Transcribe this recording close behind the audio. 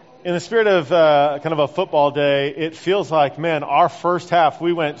In the spirit of kind of a football day, it feels like, man, our first half,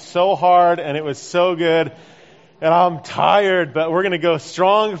 we went so hard and it was so good. And I'm tired, but we're going to go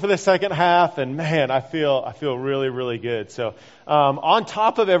strong for the second half. And man, I feel really, really good. So on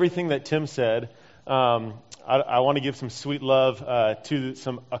top of everything that Tim said, I want to give some sweet love to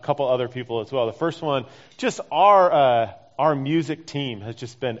a couple other people as well. The first one, just our music team has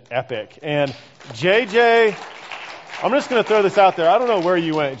just been epic. And JJ, I'm just going to throw this out there. I don't know where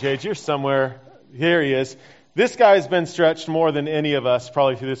you went, JJ. You're somewhere. Here he is. This guy's been stretched more than any of us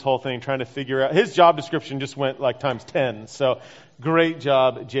probably through this whole thing, trying to figure out. His job description just went like times 10. So great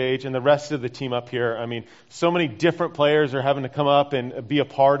job, JJ, and the rest of the team up here. I mean, so many different players are having to come up and be a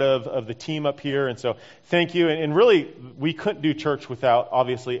part of the team up here. And so thank you. And really, we couldn't do church without,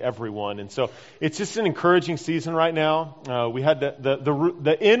 obviously, everyone. And so it's just an encouraging season right now. We had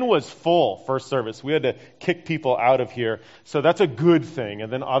the inn was full first service. We had to kick people out of here. So that's a good thing.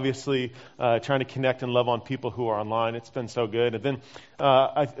 And then obviously trying to connect and love on people who are online. It's been so good. And then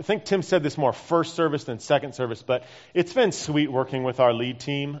I think Tim said this more first service than second service, but it's been sweet working with our lead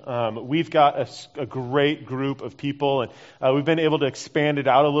team. We've got a great group of people, and we've been able to expand it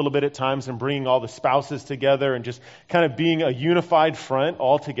out a little bit at times and bringing all the spouses together and just kind of being a unified front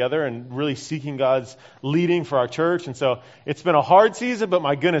all together and really seeking God's leading for our church. And so it's been a hard season, but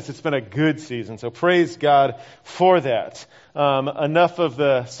my goodness, it's been a good season. So praise God for that. Enough of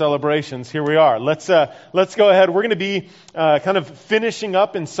the celebrations. Here we are. Let's go ahead. We're going to be kind of finishing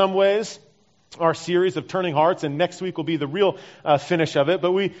up in some ways our series of Turning Hearts, and next week will be the real finish of it.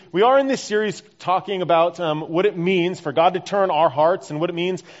 But we are in this series talking about what it means for God to turn our hearts and what it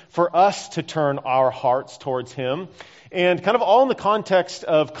means for us to turn our hearts towards Him. And kind of all in the context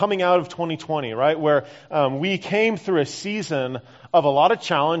of coming out of 2020, right? Where we came through a season of a lot of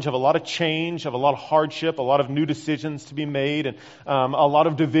challenge, of a lot of change, of a lot of hardship, a lot of new decisions to be made, and a lot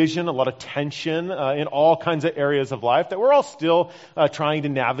of division, a lot of tension in all kinds of areas of life that we're all still trying to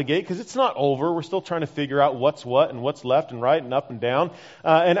navigate, because it's not over. We're still trying to figure out what's what and what's left and right and up and down.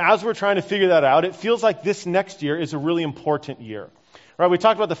 And as we're trying to figure that out, it feels like this next year is a really important year. Right, we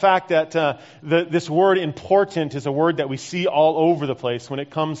talked about the fact that this word important is a word that we see all over the place when it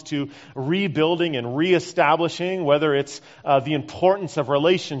comes to rebuilding and reestablishing, whether it's the importance of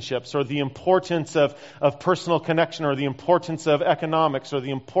relationships or the importance of personal connection or the importance of economics or the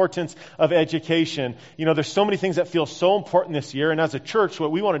importance of education. You know, there's so many things that feel so important this year. And as a church,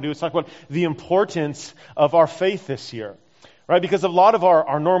 what we want to do is talk about the importance of our faith this year. Right, because a lot of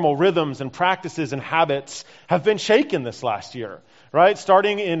our normal rhythms and practices and habits have been shaken this last year. Right,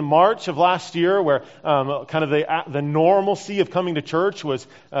 starting in March of last year, where kind of the normalcy of coming to church was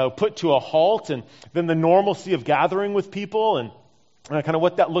put to a halt, and then the normalcy of gathering with people and kind of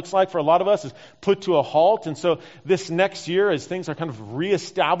what that looks like for a lot of us is put to a halt. And so this next year, as things are kind of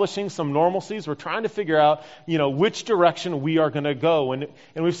reestablishing some normalcies, we're trying to figure out, which direction we are going to go. And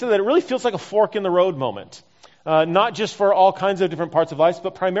we've said that it really feels like a fork in the road moment. Not just for all kinds of different parts of life,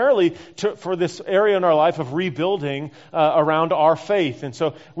 but primarily for this area in our life of rebuilding around our faith. And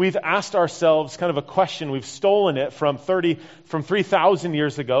so we've asked ourselves kind of a question. We've stolen it from 3,000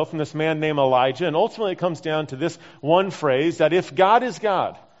 years ago from this man named Elijah. And ultimately it comes down to this one phrase, that if God is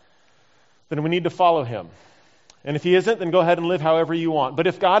God, then we need to follow Him. And if He isn't, then go ahead and live however you want. But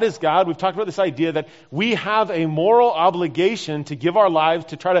if God is God, we've talked about this idea that we have a moral obligation to give our lives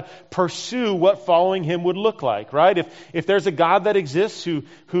to try to pursue what following Him would look like, right? If there's a God that exists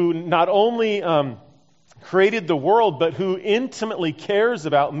who not only created the world, but who intimately cares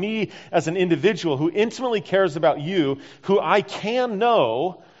about me as an individual, who intimately cares about you, who I can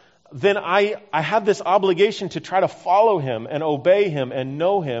know, then I have this obligation to try to follow Him and obey Him and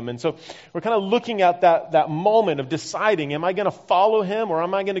know Him. And so we're kind of looking at that moment of deciding, am I going to follow Him or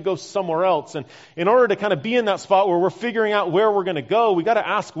am I going to go somewhere else? And in order to kind of be in that spot where we're figuring out where we're going to go, we got to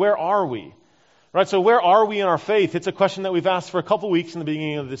ask, where are we? Right, so where are we in our faith? It's a question that we've asked for a couple weeks in the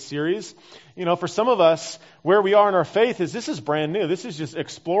beginning of this series. For some of us, where we are in our faith this is brand new. This is just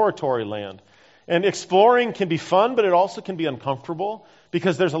exploratory land. And exploring can be fun, but it also can be uncomfortable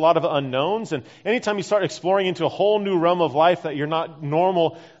because there's a lot of unknowns. And anytime you start exploring into a whole new realm of life that you're not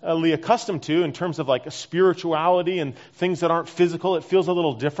normally accustomed to in terms of like spirituality and things that aren't physical, it feels a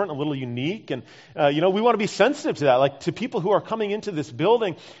little different, a little unique. And, we want to be sensitive to that. Like to people who are coming into this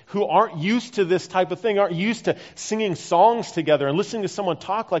building who aren't used to this type of thing, aren't used to singing songs together and listening to someone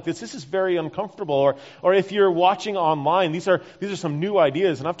talk like this is very uncomfortable. Or if you're watching online, these are some new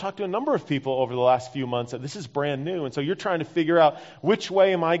ideas. And I've talked to a number of people over the last few months that this is brand new. And so you're trying to figure out which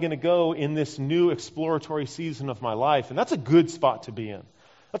way am I going to go in this new exploratory season of my life? And that's a good spot to be in.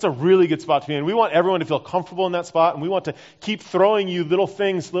 That's a really good spot to be in. We want everyone to feel comfortable in that spot, and we want to keep throwing you little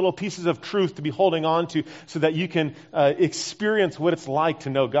things, little pieces of truth to be holding on to so that you can experience what it's like to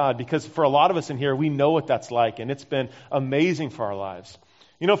know God. Because for a lot of us in here, we know what that's like, and it's been amazing for our lives.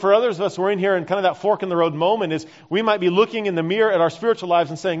 You know, for others of us, we're in here and kind of that fork in the road moment is we might be looking in the mirror at our spiritual lives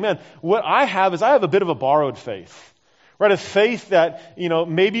and saying, man, what I have is I have a bit of a borrowed faith. Right? A faith that,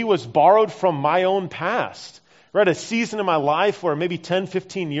 maybe was borrowed from my own past. Right, a season in my life where maybe 10,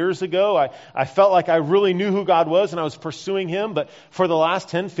 15 years ago, I felt like I really knew who God was and I was pursuing Him. But for the last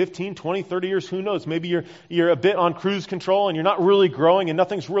 10, 15, 20, 30 years, who knows? Maybe you're a bit on cruise control and you're not really growing and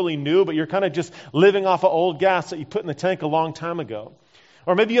nothing's really new, but you're kind of just living off of old gas that you put in the tank a long time ago.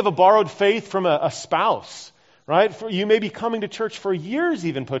 Or maybe you have a borrowed faith from a spouse. Right? You may be coming to church for years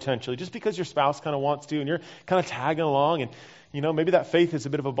even potentially, just because your spouse kind of wants to and you're kind of tagging along. And, maybe that faith is a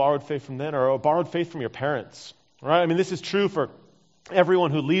bit of a borrowed faith from them or a borrowed faith from your parents. Right? I mean, this is true for everyone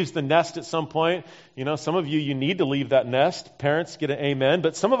who leaves the nest at some point. Some of you need to leave that nest. Parents get an amen.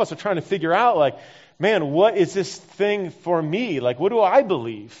 But some of us are trying to figure out, man, what is this thing for me? What do I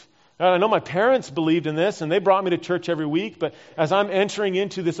believe? I know my parents believed in this, and they brought me to church every week. But as I'm entering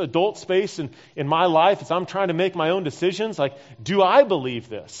into this adult space in my life, as I'm trying to make my own decisions, do I believe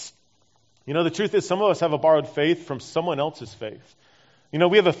this? The truth is some of us have a borrowed faith from someone else's faith.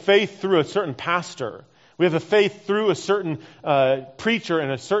 We have a faith through a certain pastor. We have a faith through a certain preacher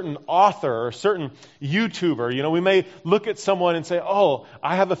and a certain author or a certain YouTuber. We may look at someone and say, oh,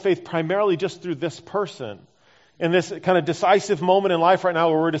 I have a faith primarily just through this person. In this kind of decisive moment in life right now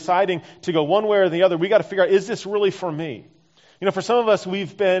where we're deciding to go one way or the other, we got to figure out, is this really for me? For some of us,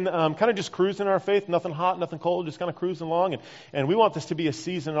 we've been kind of just cruising our faith, nothing hot, nothing cold, just kind of cruising along. And we want this to be a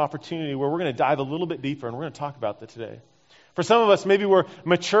season, an opportunity where we're going to dive a little bit deeper, and we're going to talk about that today. For some of us, maybe we're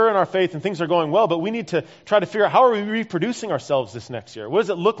mature in our faith and things are going well, but we need to try to figure out how are we reproducing ourselves this next year? What does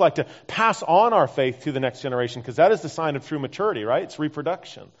it look like to pass on our faith to the next generation? Because that is the sign of true maturity, right? It's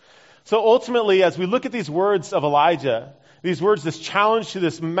reproduction. So ultimately, as we look at these words of Elijah, these words, this challenge to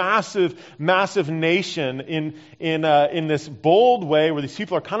this massive, massive nation in this bold way where these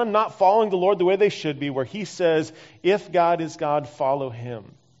people are kind of not following the Lord the way they should be, where He says, if God is God, follow Him.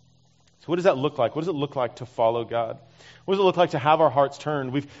 So what does that look like? What does it look like to follow God? What does it look like to have our hearts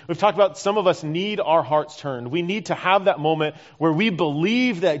turned? We've talked about some of us need our hearts turned. We need to have that moment where we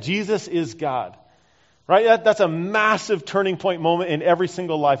believe that Jesus is God. Right? That's a massive turning point moment in every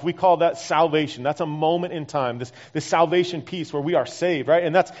single life. We call that salvation. That's a moment in time, this salvation piece where we are saved, right?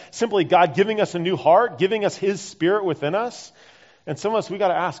 And that's simply God giving us a new heart, giving us His Spirit within us. And some of us, we got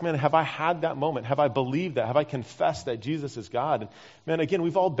to ask, man, have I had that moment? Have I believed that? Have I confessed that Jesus is God? And man, again,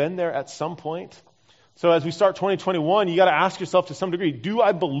 we've all been there at some point. So as we start 2021, you got to ask yourself to some degree, do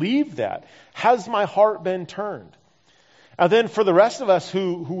I believe that? Has my heart been turned? And then for the rest of us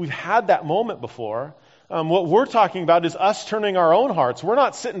who we've had that moment before, what we're talking about is us turning our own hearts. We're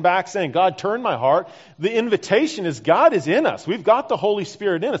not sitting back saying, God, turn my heart. The invitation is God is in us. We've got the Holy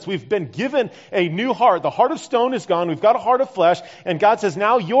Spirit in us. We've been given a new heart. The heart of stone is gone. We've got a heart of flesh. And God says,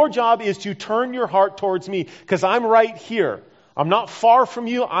 now your job is to turn your heart towards me because I'm right here. I'm not far from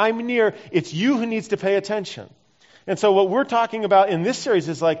you. I'm near. It's you who needs to pay attention. And so what we're talking about in this series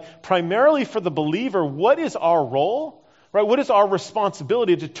is primarily for the believer, what is our role? Right? What is our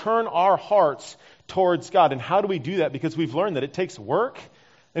responsibility to turn our hearts towards God? And how do we do that? Because we've learned that it takes work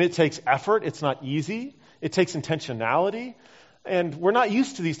and it takes effort. It's not easy. It takes intentionality. And we're not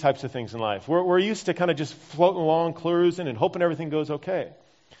used to these types of things in life. We're used to kind of just floating along, cruising, and hoping everything goes okay.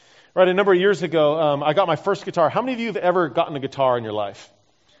 Right? A number of years ago, I got my first guitar. How many of you have ever gotten a guitar in your life?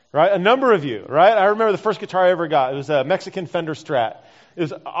 Right? A number of you, right? I remember the first guitar I ever got. It was a Mexican Fender Strat. It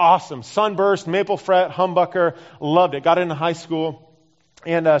was awesome. Sunburst, maple fret, humbucker. Loved it. Got it in high school.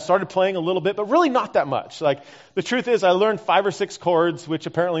 And started playing a little bit, but really not that much. The truth is, I learned 5 or 6 chords, which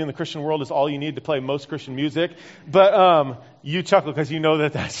apparently in the Christian world is all you need to play most Christian music. But you chuckle because you know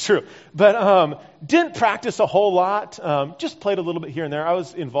that that's true. But didn't practice a whole lot. Just played a little bit here and there. I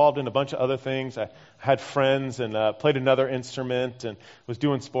was involved in a bunch of other things. I had friends and played another instrument and was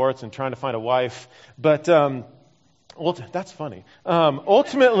doing sports and trying to find a wife. But that's funny.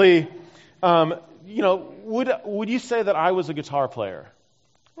 Ultimately, would you say that I was a guitar player?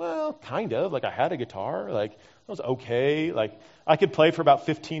 Well, kind of. I had a guitar. It was okay. I could play for about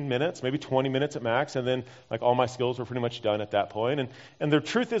 15 minutes, maybe 20 minutes at max, and then all my skills were pretty much done at that point. And the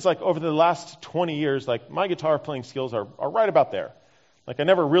truth is, over the last 20 years, my guitar playing skills are right about there. Like I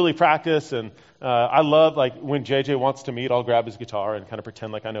never really practice, and I love like when JJ wants to meet, I'll grab his guitar and kind of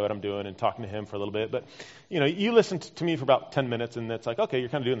pretend like I know what I'm doing and talking to him for a little bit. But you listen to me for about 10 minutes, and it's like, okay, you're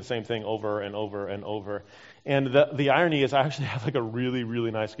kind of doing the same thing over and over and over. And the irony is, I actually have like a really,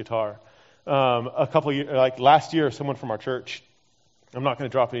 really nice guitar. A couple years, like last year, someone from our church, I'm not going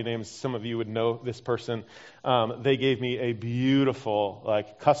to drop any names. Some of you would know this person. They gave me a beautiful,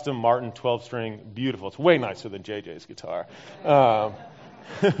 like custom Martin 12-string, beautiful. It's way nicer than JJ's guitar.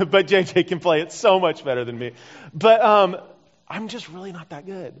 But JJ can play it so much better than me. But I'm just really not that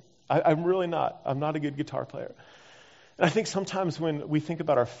good. I'm really not. I'm not a good guitar player. And I think sometimes when we think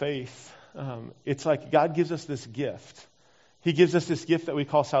about our faith, it's like God gives us this gift. He gives us this gift that we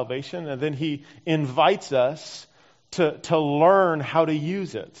call salvation, and then He invites us to learn how to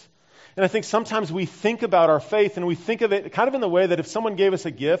use it. And I think sometimes we think about our faith, and we think of it kind of in the way that if someone gave us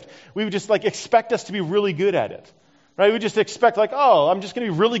a gift, we would just like expect us to be really good at it. Right? We just expect like, oh, I'm just going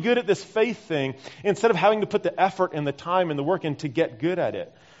to be really good at this faith thing, instead of having to put the effort and the time and the work in to get good at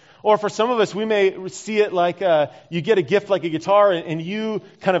it. Or for some of us, we may see it like you get a gift like a guitar, and you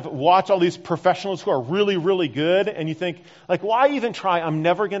kind of watch all these professionals who are really, really good, and you think, like, why even try? I'm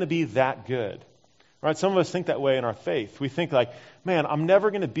never going to be that good. Right? Some of us think that way in our faith. We think like, man, I'm never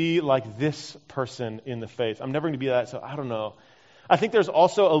going to be like this person in the faith. I'm never going to be that, so I don't know. I think there's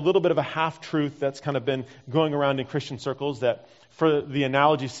also a little bit of a half-truth that's kind of been going around in Christian circles that, for the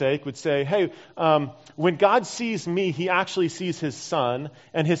analogy's sake, would say, hey, when God sees me, He actually sees His Son,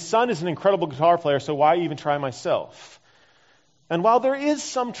 and His Son is an incredible guitar player, so why even try myself? And while there is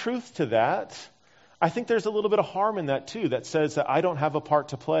some truth to that, I think there's a little bit of harm in that too, that says that I don't have a part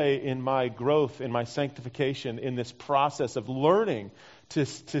to play in my growth, in my sanctification, in this process of learning to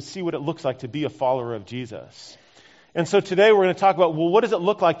see what it looks like to be a follower of Jesus. And so today we're going to talk about, well, what does it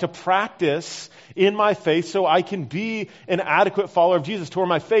look like to practice in my faith so I can be an adequate follower of Jesus, to where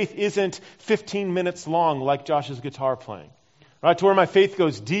my faith isn't 15 minutes long like Josh's guitar playing, right? To where my faith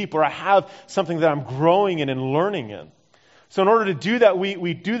goes deep, where I have something that I'm growing in and learning in. So in order to do that,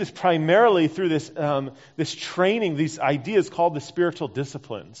 we do this primarily through this training, these ideas called the spiritual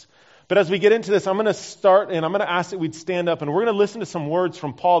disciplines. But as we get into this, I'm going to start, and I'm going to ask that we'd stand up, and we're going to listen to some words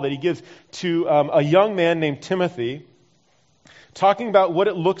from Paul that he gives to a young man named Timothy, talking about what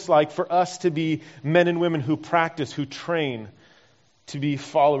it looks like for us to be men and women who practice, who train to be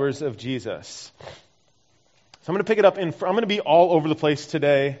followers of Jesus. So I'm going to pick it up, I'm going to be all over the place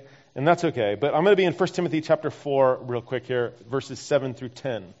today, and that's okay. But I'm going to be in 1 Timothy chapter 4 real quick here, verses 7 through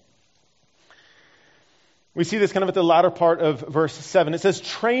 10. We see this kind of at the latter part of verse 7. It says,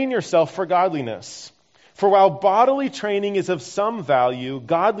 train yourself for godliness. For while bodily training is of some value,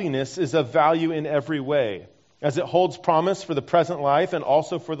 godliness is of value in every way, as it holds promise for the present life and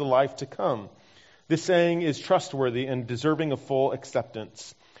also for the life to come. This saying is trustworthy and deserving of full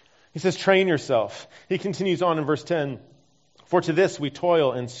acceptance. He says, train yourself. He continues on in verse 10. For to this we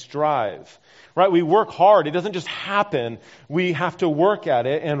toil and strive. Right? We work hard. It doesn't just happen. We have to work at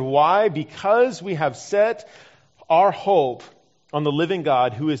it. And why? Because we have set our hope on the living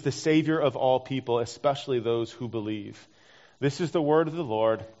God, who is the Savior of all people, especially those who believe. This is the word of the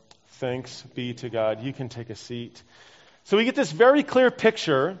Lord. Thanks be to God. You can take a seat. So we get this very clear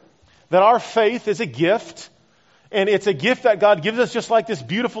picture that our faith is a gift. And it's a gift that God gives us, just like this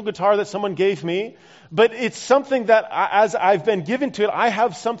beautiful guitar that someone gave me. But it's something that, as I've been given to it, I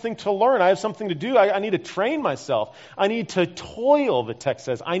have something to learn. I have something to do. I need to train myself. I need to toil, the text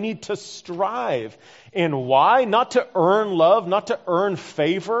says. I need to strive. And why? Not to earn love, not to earn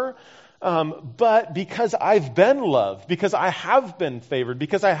favor, but because I've been loved, because I have been favored,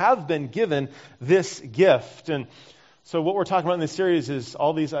 because I have been given this gift. And so what we're talking about in this series is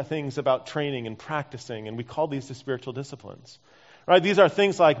all these things about training and practicing, and we call these the spiritual disciplines. Right? These are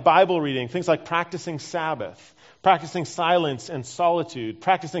things like Bible reading, things like practicing Sabbath, practicing silence and solitude,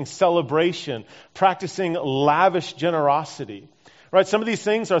 practicing celebration, practicing lavish generosity. Right? Some of these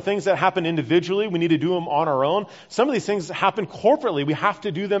things are things that happen individually. We need to do them on our own. Some of these things happen corporately. We have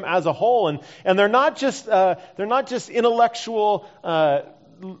to do them as a whole, and they're not just intellectual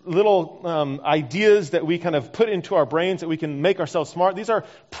little ideas that we kind of put into our brains that we can make ourselves smart. These are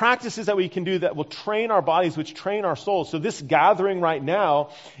practices that we can do that will train our bodies, which train our souls. So this gathering right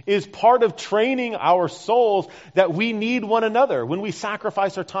now is part of training our souls that we need one another. When we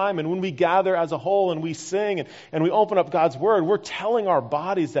sacrifice our time and when we gather as a whole and we sing and we open up God's Word, we're telling our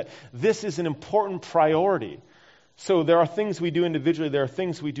bodies that this is an important priority. So there are things we do individually. There are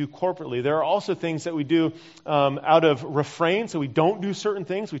things we do corporately. There are also things that we do out of refrain, so we don't do certain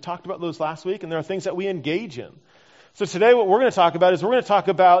things. We talked about those last week. And there are things that we engage in. So today what we're going to talk about is we're going to talk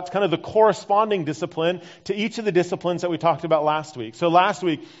about kind of the corresponding discipline to each of the disciplines that we talked about last week. So last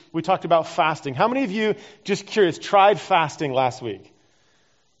week we talked about fasting. How many of you, just curious, tried fasting last week?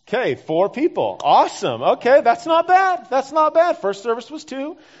 Okay, 4 people. Awesome. Okay, that's not bad. That's not bad. First service was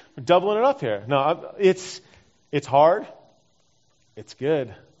 2. We're doubling it up here. No, it's hard. It's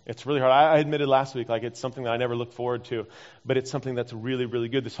good. It's really hard. I admitted last week, like it's something that I never look forward to, but it's something that's really, really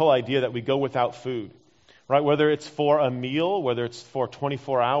good. This whole idea that we go without food, right? Whether it's for a meal, whether it's for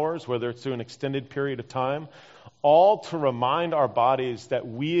 24 hours, whether it's through an extended period of time, all to remind our bodies that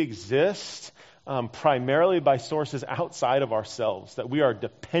we exist primarily by sources outside of ourselves, that we are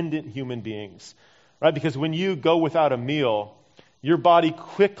dependent human beings, right? Because when you go without a meal, your body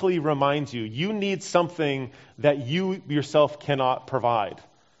quickly reminds you, you need something that you yourself cannot provide.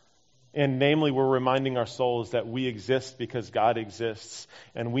 And namely, we're reminding our souls that we exist because God exists,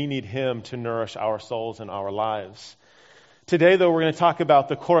 and we need Him to nourish our souls and our lives. Today, though, we're going to talk about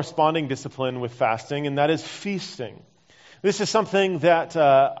the corresponding discipline with fasting, and that is feasting. This is something that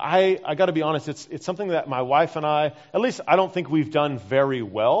I got to be honest, it's something that my wife and I, at least I don't think we've done very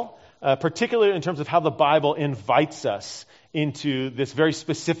well, particularly in terms of how the Bible invites us into this very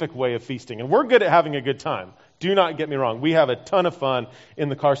specific way of feasting. And we're good at having a good time. Do not get me wrong. We have a ton of fun in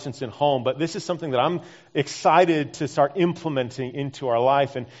the Carstensen home, but this is something that I'm excited to start implementing into our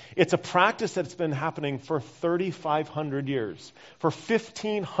life. And it's a practice that's been happening for 3,500 years. For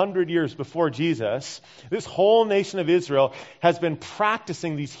 1,500 years before Jesus, this whole nation of Israel has been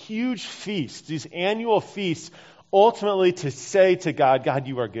practicing these huge feasts, these annual feasts, ultimately to say to God, God,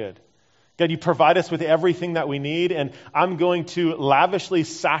 you are good. God, you provide us with everything that we need, and I'm going to lavishly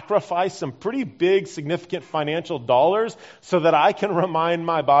sacrifice some pretty big, significant financial dollars so that I can remind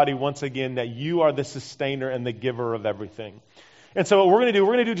my body once again that you are the sustainer and the giver of everything. And so what we're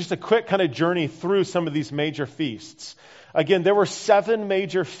going to do just a quick kind of journey through some of these major feasts. Again, there were 7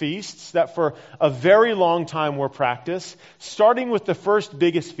 major feasts that for a very long time were practiced, starting with the first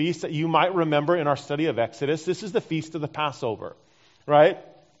biggest feast that you might remember in our study of Exodus. This is the Feast of the Passover, right?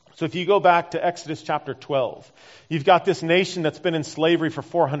 So if you go back to Exodus chapter 12, you've got this nation that's been in slavery for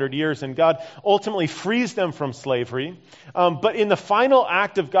 400 years, and God ultimately frees them from slavery. But in the final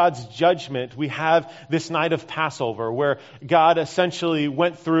act of God's judgment, we have this night of Passover, where God essentially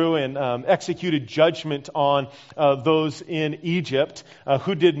went through and executed judgment on those in Egypt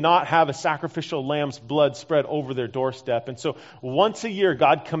who did not have a sacrificial lamb's blood spread over their doorstep. And so once a year,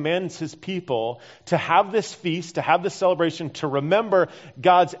 God commands His people to have this feast, to have this celebration, to remember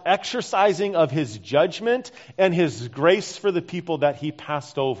God's exercising of His judgment and His grace for the people that He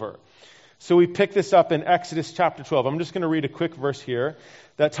passed over. So we pick this up in Exodus chapter 12. I'm just going to read a quick verse here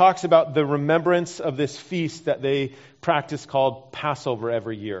that talks about the remembrance of this feast that they practice called Passover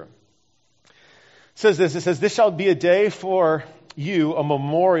every year. It says this, it says, "This shall be a day for you, a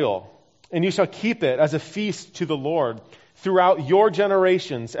memorial, and you shall keep it as a feast to the Lord throughout your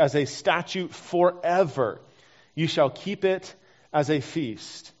generations as a statute forever. You shall keep it as a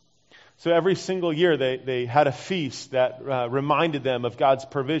feast." So every single year they had a feast that reminded them of God's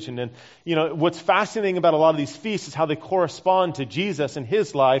provision. And you know what's fascinating about a lot of these feasts is how they correspond to Jesus and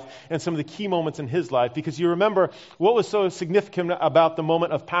His life and some of the key moments in His life. Because you remember what was so significant about the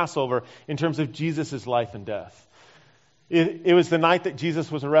moment of Passover in terms of Jesus' life and death. It was the night that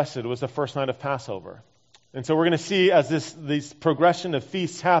Jesus was arrested. It was the first night of Passover. And so we're going to see as this progression of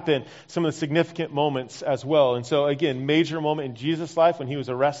feasts happen, some of the significant moments as well. And so again, major moment in Jesus' life when He was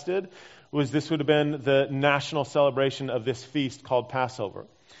arrested would have been the national celebration of this feast called Passover.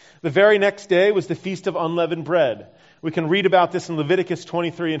 The very next day was the Feast of Unleavened Bread. We can read about this in Leviticus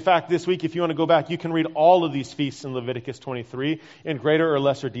 23. In fact, this week, if you want to go back, you can read all of these feasts in Leviticus 23 in greater or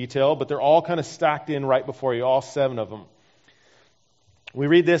lesser detail, but they're all kind of stacked in right before you, all 7 of them. We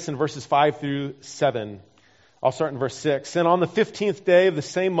read this in verses 5 through 7. I'll start in verse 6. "And on the 15th day of the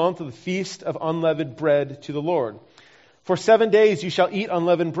same month of the Feast of Unleavened Bread to the Lord. For 7 days you shall eat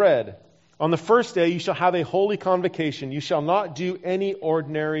unleavened bread. On the first day you shall have a holy convocation. You shall not do any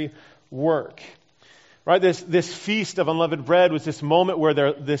ordinary work." Right? This feast of unleavened bread was this moment where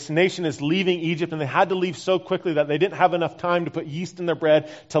this nation is leaving Egypt, and they had to leave so quickly that they didn't have enough time to put yeast in their bread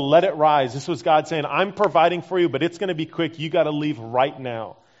to let it rise. This was God saying, I'm providing for you, but it's going to be quick. You got to leave right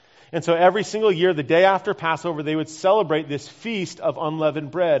now. And so every single year, the day after Passover, they would celebrate this feast of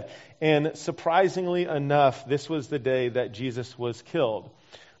unleavened bread. And surprisingly enough, this was the day that Jesus was killed.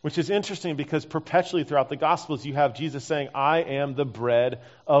 Which is interesting because perpetually throughout the Gospels, you have Jesus saying, I am the bread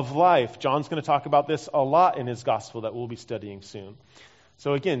of life. John's going to talk about this a lot in his Gospel that we'll be studying soon.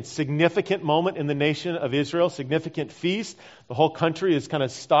 So again, significant moment in the nation of Israel, significant feast. The whole country is kind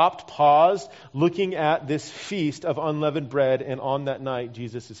of stopped, paused, looking at this feast of unleavened bread, and on that night,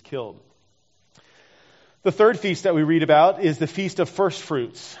 Jesus is killed. The third feast that we read about is the Feast of First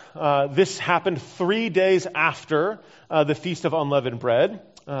Fruits. This happened 3 days after the Feast of Unleavened Bread.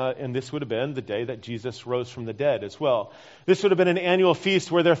 And this would have been the day that Jesus rose from the dead as well. This would have been an annual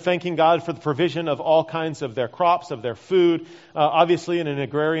feast where they're thanking God for the provision of all kinds of their crops, of their food. Obviously, in an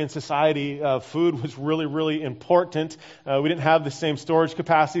agrarian society, food was really, really important. We didn't have the same storage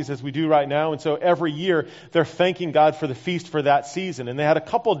capacities as we do right now. And so every year, they're thanking God for the feast for that season. And they had a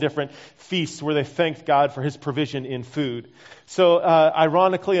couple different feasts where they thanked God for his provision in food. So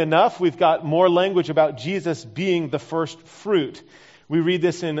ironically enough, we've got more language about Jesus being the first fruit. We read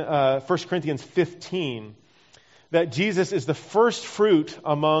this in 1 Corinthians 15, that Jesus is the first fruit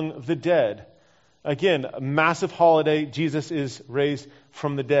among the dead. Again, a massive holiday. Jesus is raised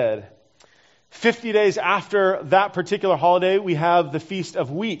from the dead. 50 days after that particular holiday, we have the Feast of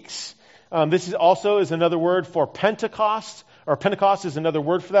Weeks. This is also another word for Pentecost, or Pentecost is another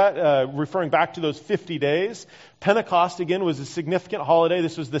word for that, referring back to those 50 days. Pentecost, again, was a significant holiday.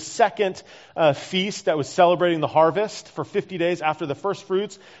 This was the second feast that was celebrating the harvest. For 50 days after the first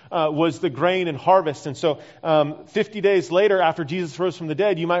fruits was the grain and harvest. And so 50 days later, after Jesus rose from the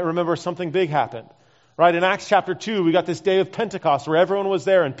dead, you might remember something big happened. Right, in Acts chapter 2, we got this day of Pentecost where everyone was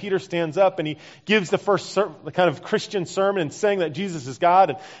there, and Peter stands up and he gives the first kind of Christian sermon and saying that Jesus is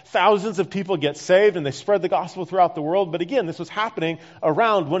God, and thousands of people get saved and they spread the gospel throughout the world. But again, this was happening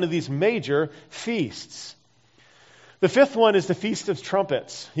around one of these major feasts. The fifth one is the Feast of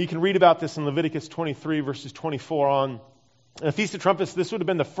Trumpets. You can read about this in Leviticus 23, verses 24 on. The Feast of Trumpets, this would have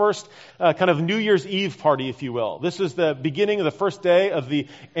been the first kind of New Year's Eve party, if you will. This was the beginning of the first day of the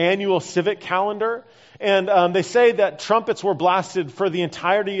annual civic calendar. And they say that trumpets were blasted for the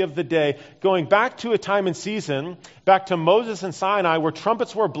entirety of the day, going back to a time and season, back to Moses and Sinai, where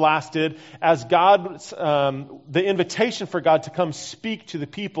trumpets were blasted as God's, the invitation for God to come speak to the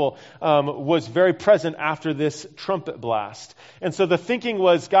people was very present after this trumpet blast. And so the thinking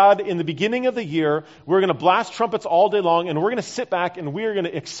was, God, in the beginning of the year, we're going to blast trumpets all day long, and we're going to sit back and we're going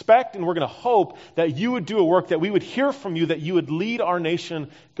to expect and we're going to hope that you would do a work, that we would hear from you, that you would lead our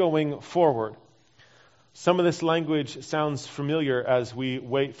nation going forward. Some of this language sounds familiar as we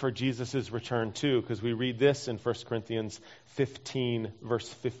wait for Jesus' return too, because we read this in 1 Corinthians 15, verse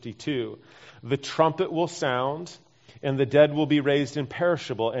 52. The trumpet will sound, and the dead will be raised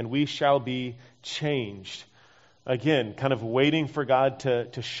imperishable, and we shall be changed. Again, kind of waiting for God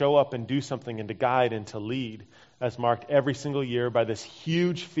to show up and do something and to guide and to lead, as marked every single year by this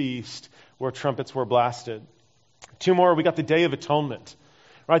huge feast where trumpets were blasted. Two more, we got the Day of Atonement.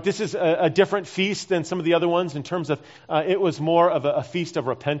 Right, this is a different feast than some of the other ones in terms of it was more of a feast of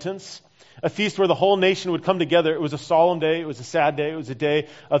repentance, a feast where the whole nation would come together. It was a solemn day. It was a sad day. It was a day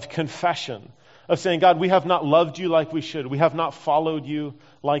of confession, of saying, God, we have not loved you like we should. We have not followed you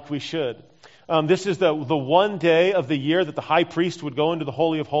like we should. This is the one day of the year that the high priest would go into the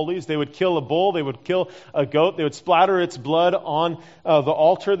Holy of Holies. They would kill a bull. They would kill a goat. They would splatter its blood on the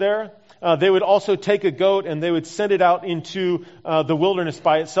altar there. They would also take a goat and they would send it out into the wilderness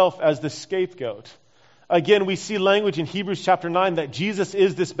by itself as the scapegoat. Again, we see language in Hebrews chapter 9 that Jesus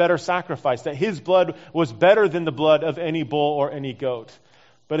is this better sacrifice, that his blood was better than the blood of any bull or any goat.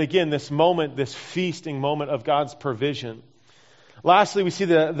 But again, this moment, this feasting moment of God's provision. Lastly, we see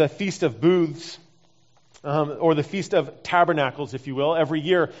the Feast of Booths, or the Feast of Tabernacles, if you will. Every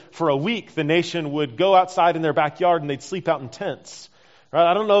year for a week, the nation would go outside in their backyard and they'd sleep out in tents. Right?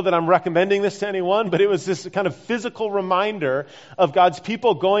 I don't know that I'm recommending this to anyone, but it was this kind of physical reminder of God's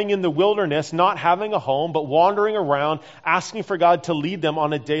people going in the wilderness, not having a home, but wandering around, asking for God to lead them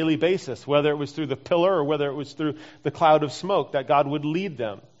on a daily basis, whether it was through the pillar or whether it was through the cloud of smoke, that God would lead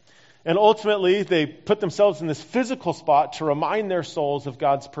them. And ultimately, they put themselves in this physical spot to remind their souls of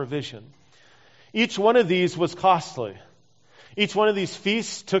God's provision. Each one of these was costly. Each one of these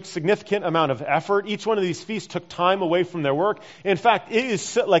feasts took significant amount of effort. Each one of these feasts took time away from their work. In fact, it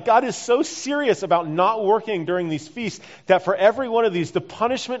is God is so serious about not working during these feasts that for every one of these, the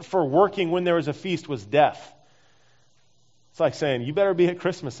punishment for working when there was a feast was death. It's like saying, you better be at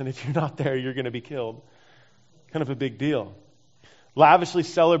Christmas, and if you're not there, you're going to be killed. Kind of a big deal. Lavishly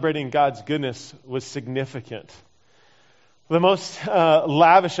celebrating God's goodness was significant. The most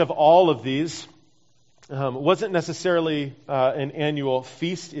lavish of all of these wasn't necessarily an annual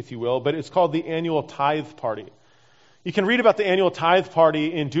feast, if you will, but it's called the annual tithe party. You can read about the annual tithe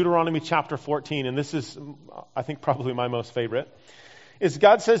party in Deuteronomy chapter 14, and this is, I think, probably my most favorite. is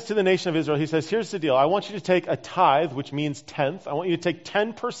God says to the nation of Israel, he says, here's the deal. I want you to take a tithe, which means tenth. I want you to take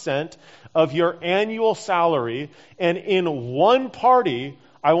 10% of your annual salary, and in one party,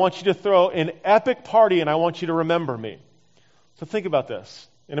 I want you to throw an epic party, and I want you to remember me. So think about this.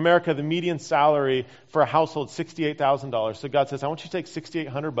 In America, the median salary for a household is $68,000. So God says, I want you to take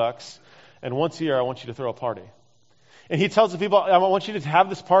 $6,800, and once a year, I want you to throw a party. And he tells the people, I want you to have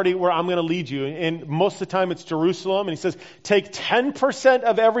this party where I'm going to lead you. And most of the time it's Jerusalem. And he says, take 10%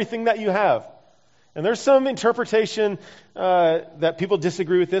 of everything that you have. And there's some interpretation that people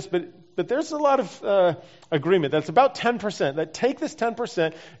disagree with this, but there's a lot of agreement. That's about 10%. That take this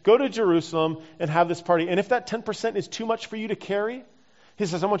 10%, go to Jerusalem and have this party. And if that 10% is too much for you to carry, he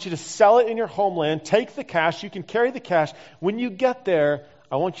says, I want you to sell it in your homeland. Take the cash. You can carry the cash. When you get there,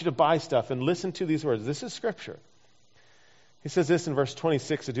 I want you to buy stuff. And listen to these words. This is Scripture. He says this in verse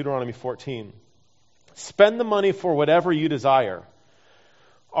 26 of Deuteronomy 14. Spend the money for whatever you desire.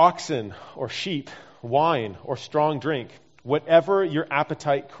 Oxen or sheep, wine or strong drink, whatever your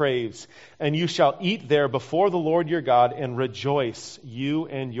appetite craves. And you shall eat there before the Lord your God and rejoice, you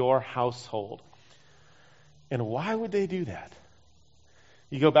and your household. And why would they do that?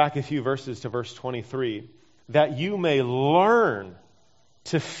 You go back a few verses to verse 23. That you may learn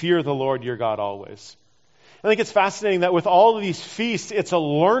to fear the Lord your God always. I think it's fascinating that with all of these feasts, it's a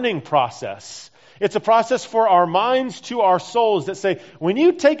learning process. It's a process for our minds to our souls that say, when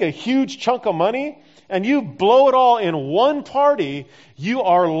you take a huge chunk of money and you blow it all in one party, you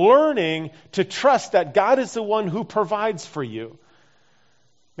are learning to trust that God is the one who provides for you.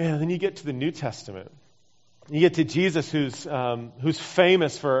 Man, then you get to the New Testament. You get to Jesus, who's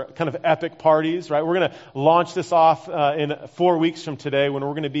famous for kind of epic parties, right? We're going to launch this off in 4 weeks from today when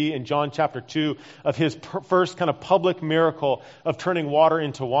we're going to be in John chapter 2 of his first kind of public miracle of turning water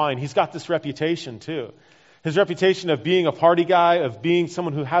into wine. He's got this reputation too. His reputation of being a party guy, of being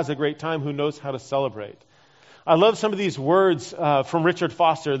someone who has a great time, who knows how to celebrate. I love some of these words from Richard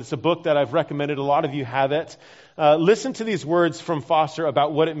Foster. It's a book that I've recommended. A lot of you have it. Listen to these words from Foster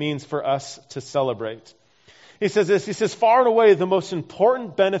about what it means for us to celebrate. He says this, he says, far and away the most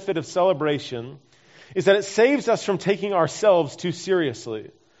important benefit of celebration is that it saves us from taking ourselves too seriously.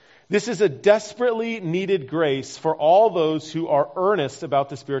 This is a desperately needed grace for all those who are earnest about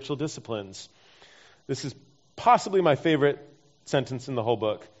the spiritual disciplines. This is possibly my favorite sentence in the whole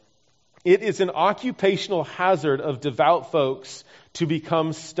book. It is an occupational hazard of devout folks to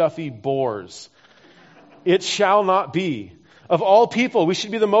become stuffy bores. It shall not be. Of all people, we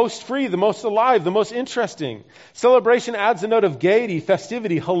should be the most free, the most alive, the most interesting. Celebration adds a note of gaiety,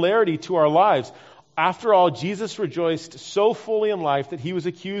 festivity, hilarity to our lives. After all, Jesus rejoiced so fully in life that he was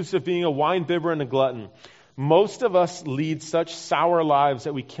accused of being a wine bibber and a glutton. Most of us lead such sour lives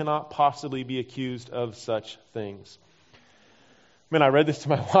that we cannot possibly be accused of such things. Man, I read this to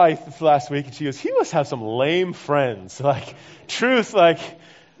my wife this last week, and she goes, he must have some lame friends. Truth,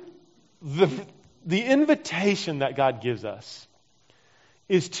 the invitation that God gives us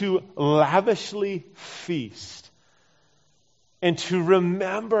is to lavishly feast and to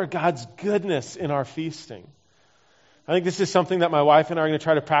remember God's goodness in our feasting. I think this is something that my wife and I are going to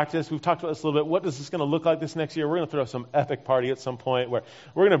try to practice. We've talked about this a little bit. What is this going to look like this next year? We're going to throw some epic party at some point where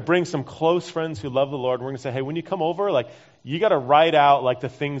we're going to bring some close friends who love the Lord. We're going to say, hey, when you come over, you got to write out the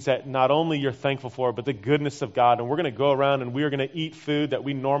things that not only you're thankful for, but the goodness of God. And we're going to go around and we are going to eat food that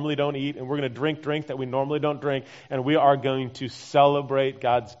we normally don't eat. And we're going to drink that we normally don't drink. And we are going to celebrate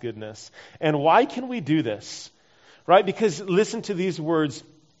God's goodness. And why can we do this? Right? Because listen to these words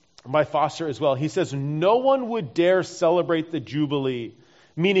by Foster as well. He says, no one would dare celebrate the Jubilee,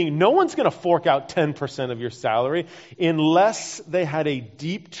 meaning no one's going to fork out 10% of your salary unless they had a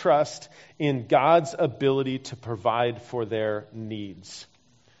deep trust in God's ability to provide for their needs.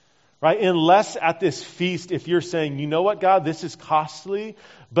 Right? Unless at this feast, if you're saying, you know what, God, this is costly,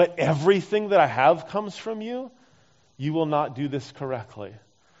 but everything that I have comes from you, you will not do this correctly.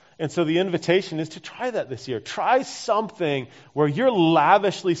 And so the invitation is to try that this year. Try something where you're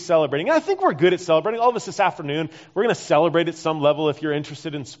lavishly celebrating. And I think we're good at celebrating. All of us this afternoon, we're going to celebrate at some level if you're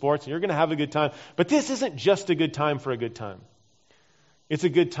interested in sports, and you're going to have a good time. But this isn't just a good time for a good time. It's a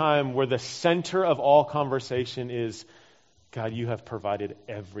good time where the center of all conversation is, God, you have provided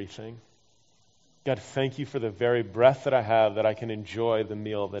everything. God, thank you for the very breath that I have that I can enjoy the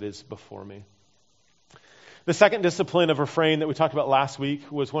meal that is before me. The second discipline of refrain that we talked about last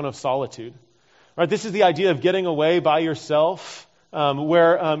week was one of solitude. Right? This is the idea of getting away by yourself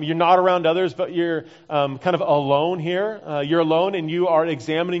where you're not around others, but you're kind of alone here. You're alone and you are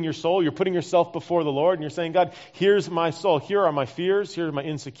examining your soul. You're putting yourself before the Lord and you're saying, God, here's my soul. Here are my fears. Here are my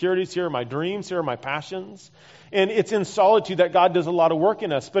insecurities. Here are my dreams. Here are my passions. And it's in solitude that God does a lot of work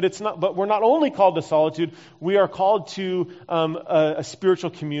in us. But we're not only called to solitude, we are called to a spiritual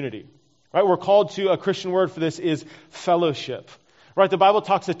community. Right? We're called to, a Christian word for this is fellowship. Right? The Bible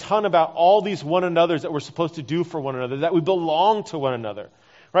talks a ton about all these one another's that we're supposed to do for one another, that we belong to one another.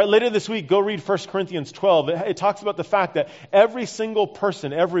 Right? Later this week, go read 1 Corinthians 12. It talks about the fact that every single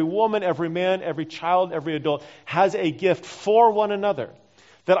person, every woman, every man, every child, every adult has a gift for one another.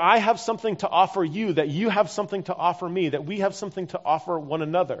 That I have something to offer you, that you have something to offer me, that we have something to offer one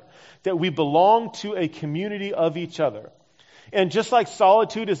another, that we belong to a community of each other. And just like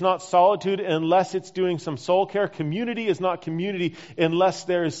solitude is not solitude unless it's doing some soul care, community is not community unless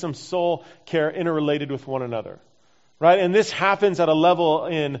there is some soul care interrelated with one another. Right? And this happens at a level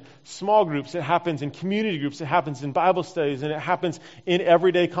in small groups, it happens in community groups, it happens in Bible studies, and it happens in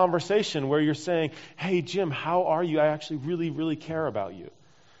everyday conversation where you're saying, hey, Jim, how are you? I actually really, really care about you.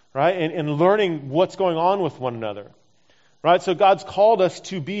 Right? And learning what's going on with one another. Right? So God's called us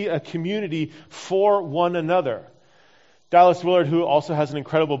to be a community for one another. Dallas Willard, who also has an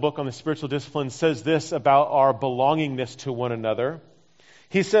incredible book on the spiritual disciplines, says this about our belongingness to one another.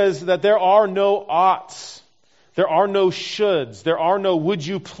 He says that there are no oughts, there are no shoulds, there are no would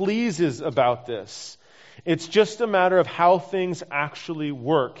you pleases about this. It's just a matter of how things actually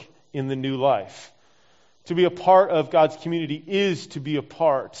work in the new life. To be a part of God's community is to be a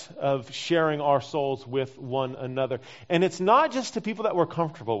part of sharing our souls with one another. And it's not just to people that we're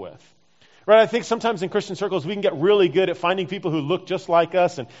comfortable with. Right? I think sometimes in Christian circles we can get really good at finding people who look just like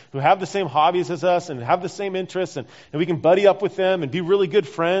us and who have the same hobbies as us and have the same interests and we can buddy up with them and be really good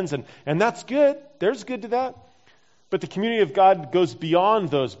friends and that's good. There's good to that. But the community of God goes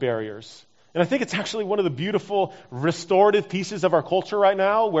beyond those barriers. And I think it's actually one of the beautiful restorative pieces of our culture right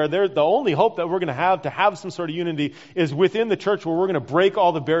now where the only hope that we're going to have some sort of unity is within the church where we're going to break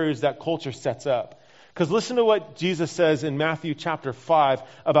all the barriers that culture sets up. Because listen to what Jesus says in Matthew chapter 5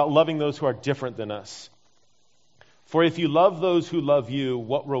 about loving those who are different than us. For if you love those who love you,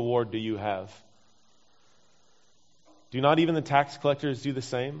 what reward do you have? Do not even the tax collectors do the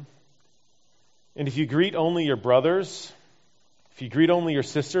same? And if you greet only your brothers, if you greet only your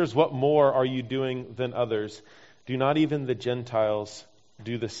sisters, what more are you doing than others? Do not even the Gentiles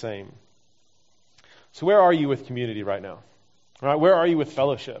do the same? So where are you with community right now? Right, where are you with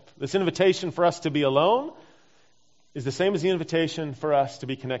fellowship? This invitation for us to be alone is the same as the invitation for us to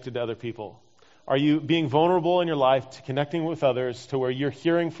be connected to other people. Are you being vulnerable in your life to connecting with others to where you're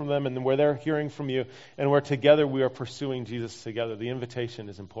hearing from them and where they're hearing from you and where together we are pursuing Jesus together? The invitation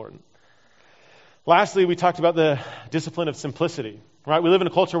is important. Lastly, we talked about the discipline of simplicity. Right? We live in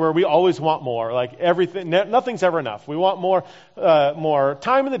a culture where we always want more. Like everything, nothing's ever enough. We want more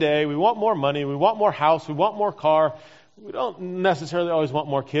time in the day. We want more money. We want more house. We want more car. We don't necessarily always want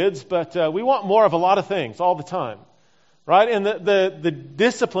more kids, but we want more of a lot of things all the time. Right? And the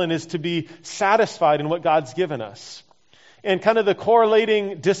discipline is to be satisfied in what God's given us. And kind of the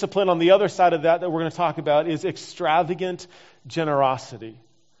correlating discipline on the other side of that we're going to talk about is extravagant generosity.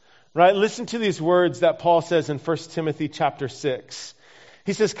 Right? Listen to these words that Paul says in 1 Timothy chapter 6.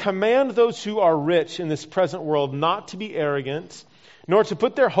 He says, command those who are rich in this present world not to be arrogant, nor to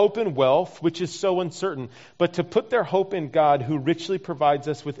put their hope in wealth, which is so uncertain, but to put their hope in God, who richly provides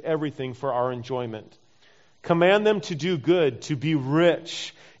us with everything for our enjoyment. Command them to do good, to be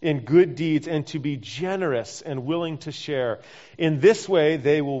rich in good deeds, and to be generous and willing to share. In this way,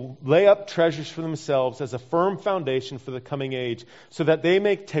 they will lay up treasures for themselves as a firm foundation for the coming age, so that they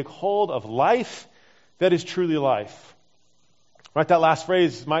may take hold of life that is truly life. Right, that last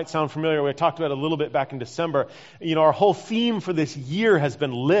phrase might sound familiar. We talked about it a little bit back in December. You know, our whole theme for this year has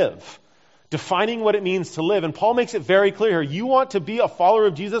been live. Defining what it means to live. And Paul makes it very clear. You want to be a follower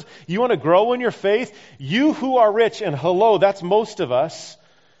of Jesus? You want to grow in your faith? You who are rich, and hello, that's most of us.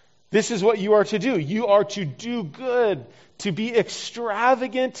 This is what you are to do. You are to do good, to be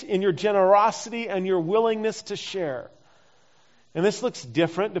extravagant in your generosity and your willingness to share. And this looks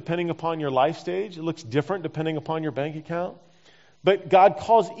different depending upon your life stage. It looks different depending upon your bank account. But God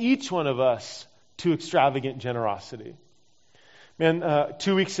calls each one of us to extravagant generosity. Man,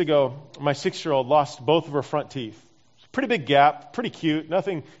 2 weeks ago, my 6-year-old lost both of her front teeth. Pretty big gap, pretty cute.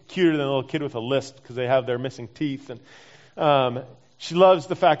 Nothing cuter than a little kid with a lisp because they have their missing teeth. And she loves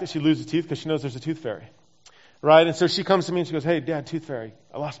the fact that she loses teeth because she knows there's a tooth fairy. Right? And so she comes to me and she goes, hey, Dad, tooth fairy,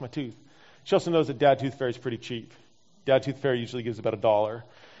 I lost my tooth. She also knows that Dad Tooth Fairy is pretty cheap. Dad Tooth Fairy usually gives about $1.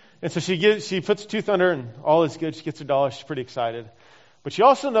 And so she puts a tooth under and all is good. She gets her dollar. She's pretty excited. But she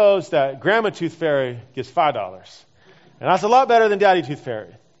also knows that Grandma Tooth Fairy gives $5. And that's a lot better than Daddy Tooth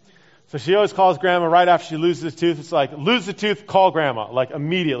Fairy. So she always calls Grandma right after she loses a tooth. It's like, lose the tooth, call Grandma. Like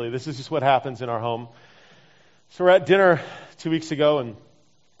immediately. This is just what happens in our home. So we're at dinner 2 weeks ago, and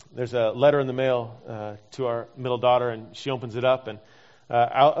there's a letter in the mail to our middle daughter, and she opens it up, and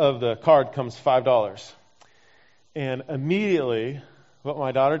out of the card comes $5. And immediately, what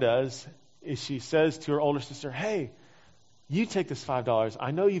my daughter does is she says to her older sister, hey, you take this $5.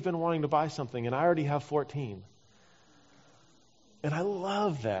 I know you've been wanting to buy something, and I already have 14. And I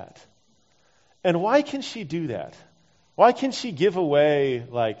love that. And why can she do that? Why can she give away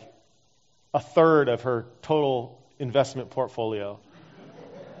like a third of her total investment portfolio?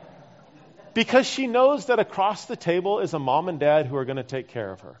 Because she knows that across the table is a mom and dad who are going to take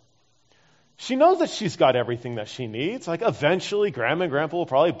care of her. She knows that she's got everything that she needs. Like eventually Grandma and Grandpa will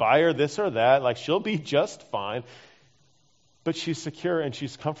probably buy her this or that. Like she'll be just fine. But she's secure and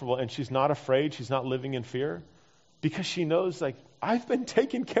she's comfortable and she's not afraid. She's not living in fear. Because she knows, like, I've been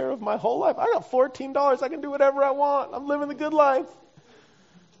taken care of my whole life. I got $14. I can do whatever I want. I'm living the good life.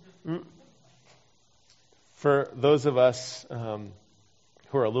 For those of us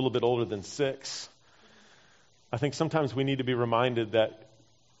who are a little bit older than 6, I think sometimes we need to be reminded that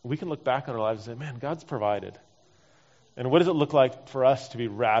we can look back on our lives and say, man, God's provided. And what does it look like for us to be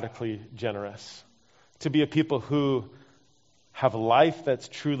radically generous? To be a people who have life that's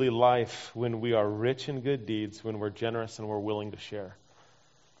truly life when we are rich in good deeds, when we're generous and we're willing to share.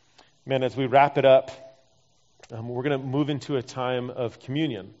 Man, as we wrap it up, we're going to move into a time of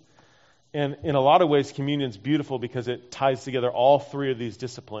communion. And in a lot of ways, communion is beautiful because it ties together all three of these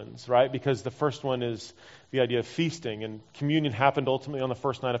disciplines, right? Because the first one is the idea of feasting, and communion happened ultimately on the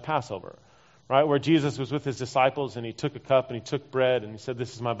first night of Passover, right? Where Jesus was with his disciples and he took a cup and he took bread and he said,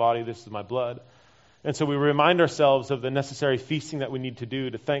 this is my body, this is my blood. And so we remind ourselves of the necessary feasting that we need to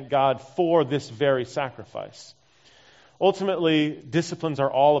do to thank God for this very sacrifice. Ultimately, disciplines are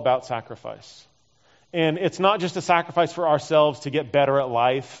all about sacrifice. And it's not just a sacrifice for ourselves to get better at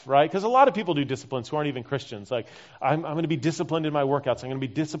life, right? Because a lot of people do disciplines who aren't even Christians. Like, I'm going to be disciplined in my workouts. I'm going to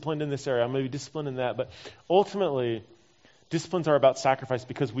be disciplined in this area. I'm going to be disciplined in that. But ultimately, disciplines are about sacrifice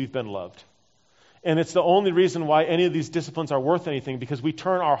because we've been loved. And it's the only reason why any of these disciplines are worth anything, because we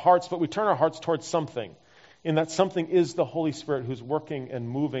turn our hearts towards something. And that something is the Holy Spirit who's working and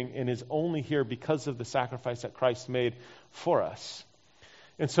moving and is only here because of the sacrifice that Christ made for us.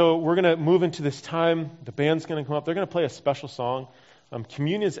 And so we're going to move into this time. The band's going to come up. They're going to play a special song.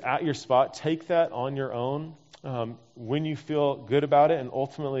 Communion is at your spot. Take that on your own when you feel good about it. And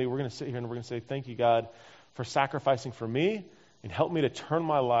ultimately, we're going to sit here and we're going to say, thank you, God, for sacrificing for me. And help me to turn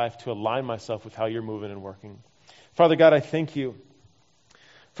my life to align myself with how you're moving and working. Father God, I thank you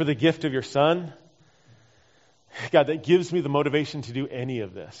for the gift of your Son. God, that gives me the motivation to do any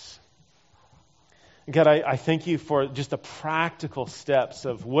of this. God, I thank you for just the practical steps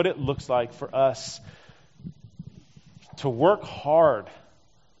of what it looks like for us to work hard,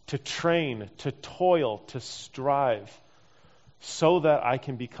 to train, to toil, to strive, so that I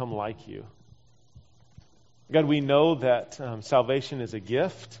can become like you. God, we know that salvation is a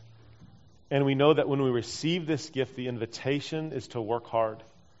gift, and we know that when we receive this gift, the invitation is to work hard,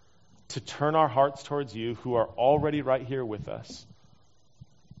 to turn our hearts towards you who are already right here with us.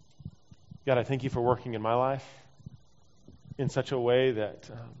 God, I thank you for working in my life in such a way that,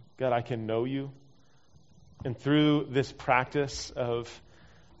 God, I can know you. And through this practice of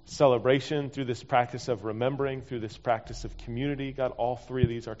celebration, through this practice of remembering, through this practice of community, God, all three of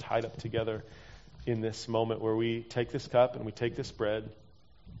these are tied up together in this moment where we take this cup and we take this bread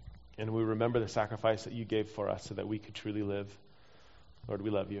and we remember the sacrifice that you gave for us so that we could truly live. Lord,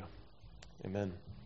 we love you. Amen.